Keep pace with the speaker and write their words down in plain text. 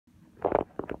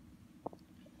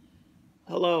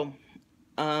Hello.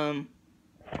 Um,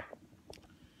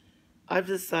 I've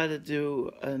decided to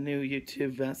do a new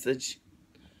YouTube message.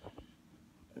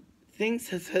 Things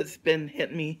has been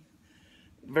hitting me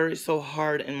very so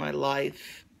hard in my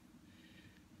life.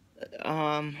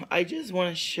 I just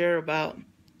want to share about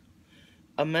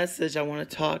a message. I want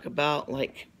to talk about,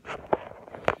 like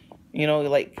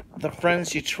the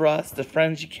friends you trust, the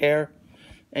friends you care,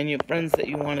 and your friends that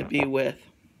you want to be with.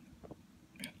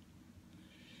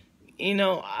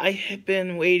 I have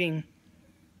been waiting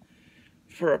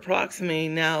for approximately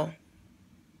now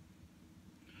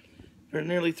for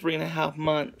nearly 3.5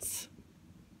 months.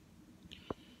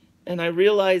 And I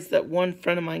realized that one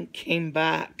friend of mine came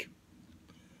back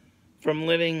from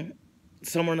living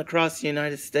somewhere across the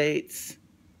United States.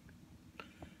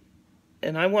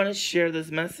 And I want to share this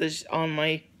message on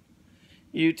my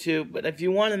YouTube. But if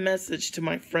you want a message to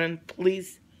my friend,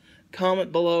 please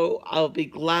comment below. I'll be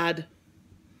glad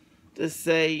to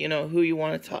say, who you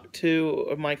want to talk to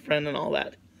or my friend and all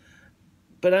that.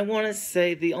 But I want to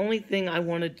say the only thing I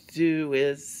want to do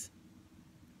is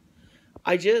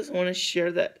I just want to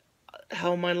share that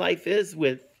how my life is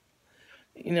with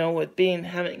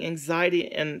having anxiety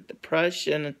and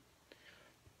depression,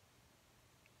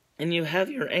 and you have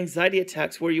your anxiety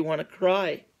attacks where you want to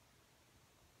cry,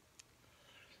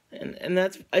 and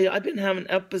I've been having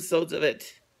episodes of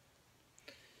it,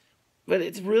 but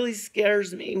it really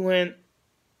scares me when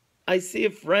I see a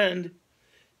friend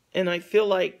and I feel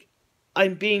like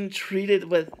I'm being treated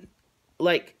with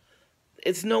like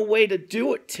it's no way to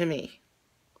do it to me.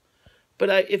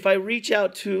 But if I reach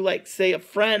out to, say, a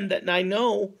friend that I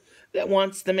know that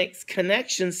wants to make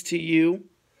connections to you,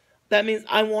 that means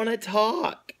I want to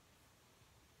talk.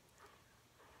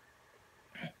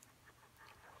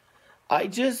 I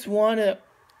just want to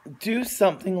do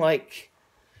something like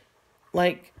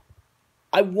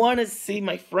I want to see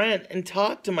my friend and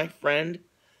talk to my friend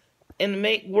and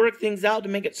work things out to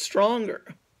make it stronger.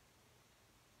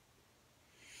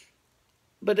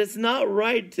 But it's not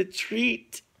right to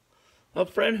treat a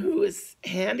friend who is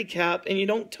handicapped and you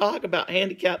don't talk about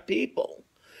handicapped people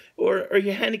or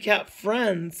your handicapped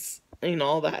friends and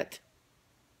all that.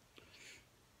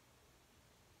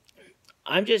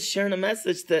 I'm just sharing a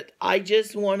message that I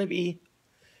just want to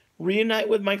reunite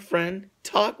with my friend,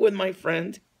 talk with my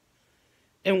friend,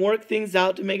 and work things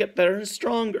out to make it better and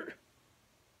stronger.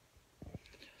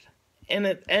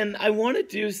 And I want to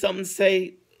do something,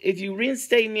 say, if you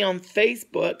reinstate me on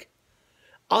Facebook,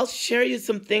 I'll share you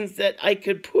some things that I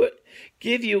could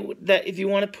give you that if you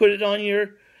want to put it on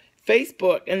your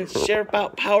Facebook and share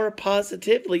about power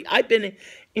positively. I've been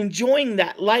enjoying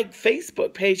that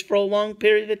Facebook page for a long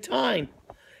period of time.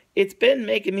 It's been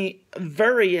making me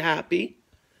very happy.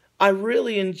 I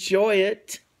really enjoy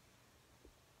it.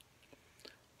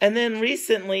 And then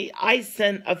recently I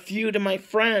sent a few to my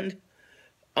friend.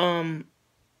 And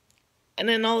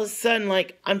then all of a sudden,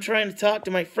 I'm trying to talk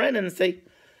to my friend and say,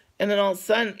 and then all of a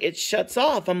sudden, it shuts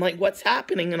off. I'm like, what's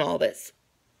happening in all this?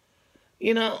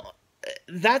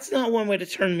 That's not one way to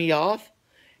turn me off.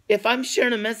 If I'm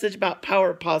sharing a message about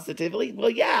power positively, well,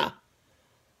 yeah.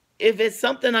 If it's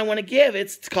something I want to give,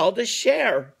 it's called to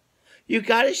share. You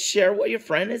got to share what your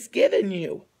friend has given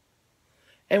you.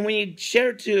 And when you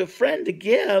share to a friend to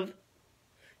give,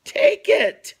 take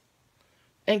it.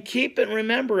 And keep in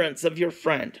remembrance of your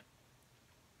friend.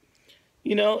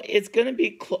 It's going to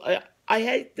be... I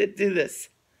hate to do this.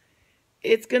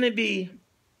 It's going to be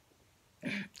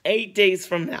 8 days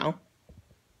from now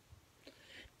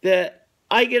that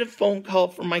I get a phone call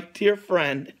from my dear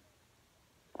friend.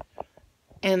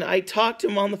 And I talked to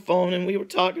him on the phone, and we were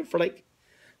talking for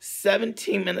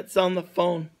 17 minutes on the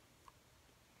phone.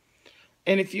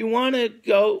 And if you want to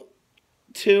go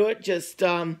to it, just,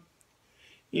 type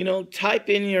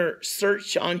in your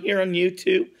search on here on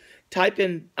YouTube. Type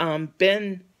in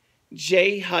Ben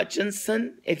J.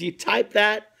 Hutchinson. If you type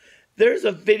that, there's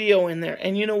a video in there.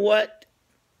 And you know what?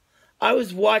 I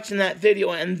was watching that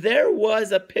video and there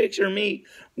was a picture of me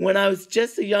when I was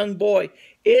just a young boy.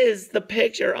 It is the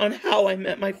picture on how I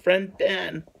met my friend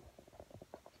Ben.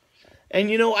 And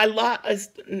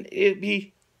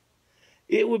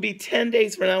it would be 10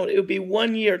 days from now. It would be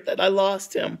 1 year that I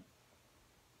lost him.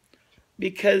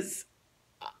 Because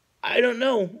I don't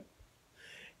know.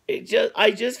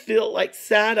 I just feel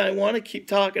sad. I want to keep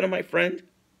talking to my friend,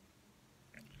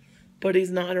 but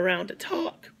he's not around to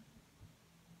talk.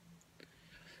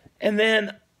 And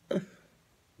then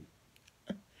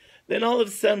all of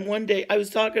a sudden one day I was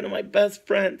talking to my best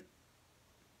friend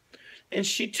and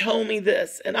she told me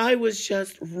this, and I was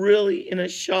just really in a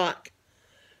shock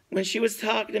when she was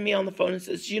talking to me on the phone and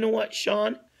says, "You know what,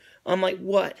 Sean?" I'm like,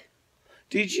 "What?"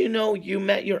 did you know you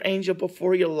met your angel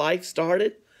before your life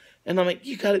started? And I'm like,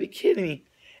 you gotta be kidding me.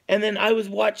 And then I was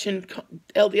watching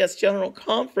LDS General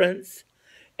Conference,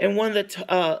 and one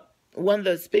of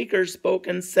the speakers spoke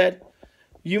and said,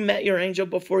 you met your angel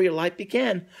before your life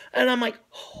began. And I'm like,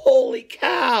 holy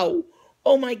cow.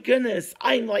 Oh my goodness.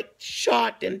 I'm like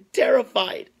shocked and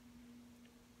terrified.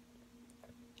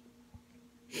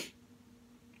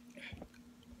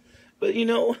 But you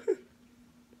know,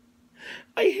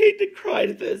 I hate to cry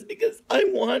to this because I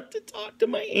want to talk to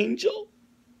my angel.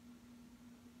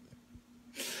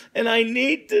 And I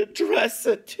need to address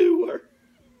it to her.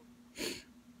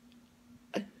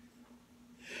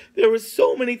 There were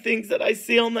so many things that I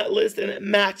see on that list, and it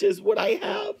matches what I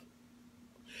have.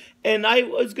 And I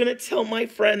was going to tell my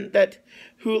friend that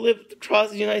who lived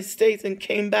across the United States and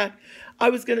came back, I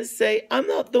was going to say, I'm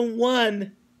not the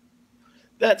one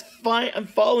that's I'm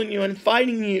following you and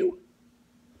fighting you.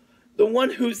 The one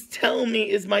who's telling me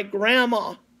is my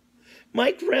grandma.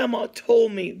 My grandma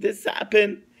told me this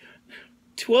happened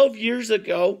 12 years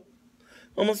ago,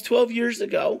 almost 12 years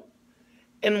ago.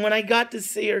 And when I got to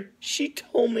see her, she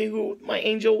told me who my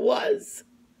angel was.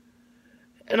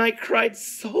 And I cried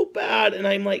so bad. And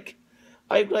I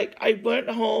went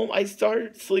home, I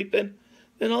started sleeping.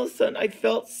 Then all of a sudden I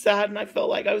felt sad and I felt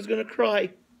like I was going to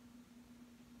cry.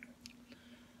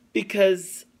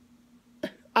 Because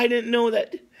I didn't know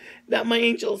that my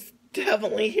angel's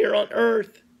definitely here on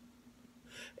earth.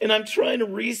 And I'm trying to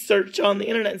research on the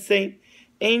internet and saying,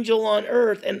 angel on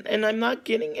earth. And I'm not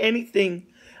getting anything.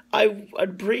 I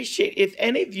appreciate if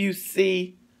any of you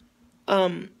see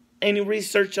any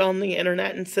research on the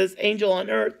internet and says angel on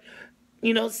earth,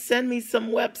 you know, send me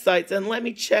some websites and let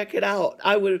me check it out.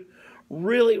 I would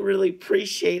really, really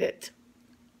appreciate it.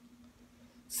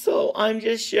 So I'm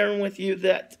just sharing with you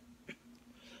that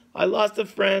I lost a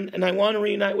friend and I want to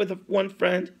reunite with one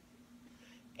friend.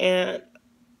 And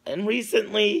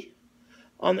recently,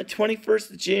 on the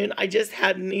 21st of June, I just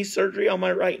had knee surgery on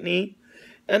my right knee.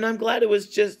 And I'm glad it was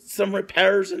just some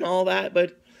repairs and all that,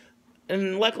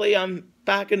 and luckily I'm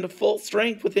back into full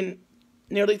strength within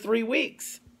nearly 3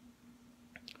 weeks.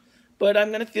 But I'm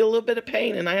going to feel a little bit of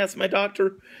pain, and I asked my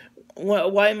doctor,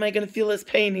 why am I going to feel this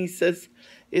pain? He says,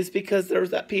 it's because there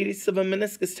was that piece of a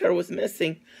meniscus tear was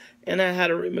missing, and I had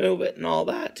to remove it and all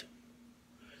that.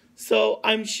 So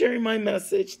I'm sharing my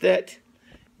message that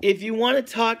if you want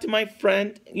to talk to my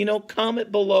friend, you know,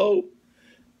 comment below.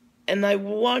 And I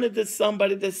wanted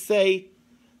somebody to say,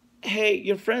 hey,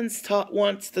 your friend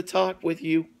wants to talk with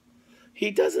you.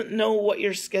 He doesn't know what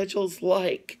your schedule's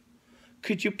like.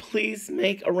 Could you please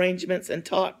make arrangements and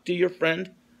talk to your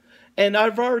friend? And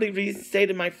I've already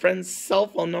restated my friend's cell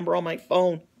phone number on my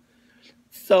phone.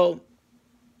 So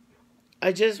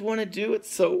I just want to do it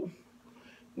so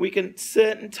we can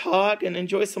sit and talk and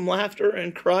enjoy some laughter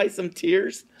and cry some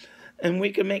tears. And we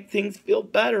can make things feel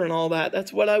better and all that.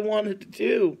 That's what I wanted to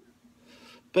do.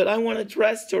 But I want to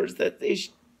address towards that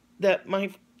that my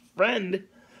friend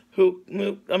who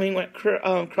went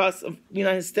across the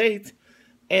United States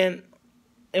and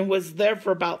was there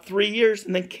for about 3 years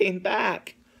and then came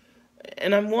back.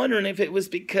 And I'm wondering if it was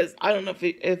because, I don't know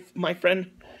if my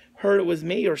friend heard it was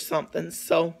me or something.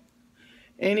 So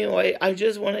anyway, I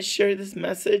just want to share this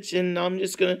message, and I'm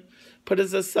just going to put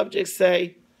as a subject,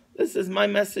 say, this is my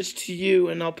message to you,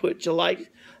 and I'll put July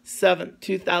 7th,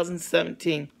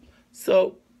 2017.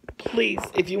 So please,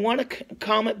 if you want to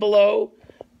comment below,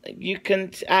 you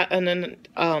can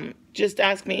just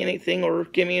ask me anything or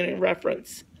give me any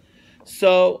reference.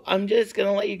 So I'm just going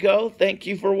to let you go. Thank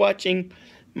you for watching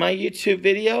my YouTube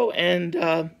video, and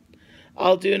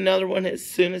I'll do another one as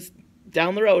soon as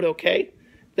down the road, okay?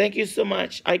 Thank you so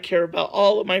much. I care about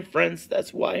all of my friends.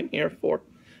 That's why I'm here for.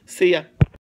 See ya.